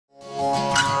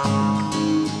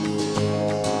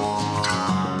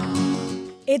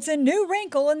It's a new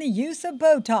wrinkle in the use of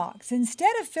Botox.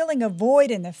 Instead of filling a void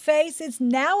in the face, it's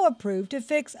now approved to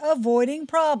fix a voiding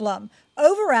problem,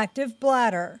 overactive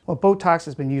bladder. Well, Botox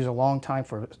has been used a long time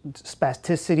for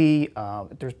spasticity.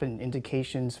 There's been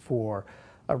indications for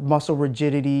muscle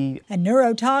rigidity. A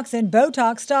neurotoxin,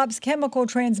 Botox stops chemical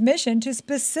transmission to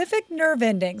specific nerve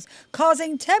endings,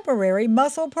 causing temporary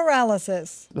muscle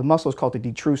paralysis. The muscle is called the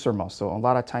detrusor muscle. A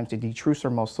lot of times the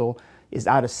detrusor muscle is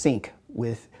out of sync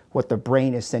with what the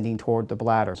brain is sending toward the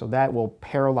bladder. So that will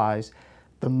paralyze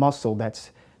the muscle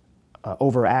that's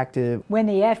overactive. When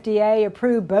the FDA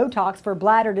approved Botox for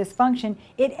bladder dysfunction,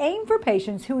 it aimed for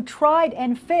patients who tried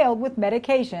and failed with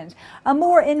medications. A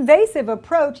more invasive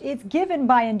approach, it's given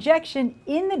by injection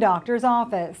in the doctor's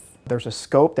office. There's a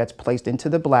scope that's placed into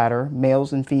the bladder,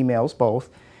 males and females both,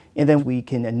 and then we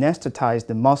can anesthetize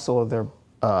the muscle of their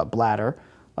bladder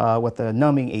with a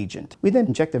numbing agent. We then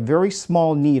inject a very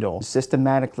small needle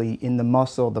systematically in the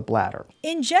muscle of the bladder.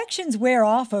 Injections wear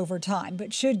off over time,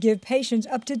 but should give patients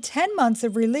up to 10 months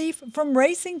of relief from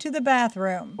racing to the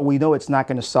bathroom. We know it's not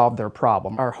going to solve their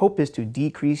problem. Our hope is to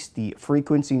decrease the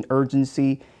frequency and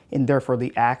urgency and therefore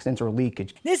the accidents or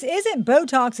leakage. This isn't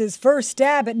Botox's first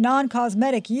stab at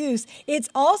non-cosmetic use. It's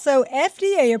also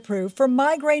FDA approved for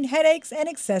migraine headaches and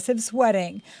excessive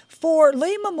sweating. For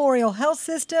Lee Memorial Health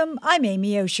System, I'm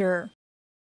Amy Osher.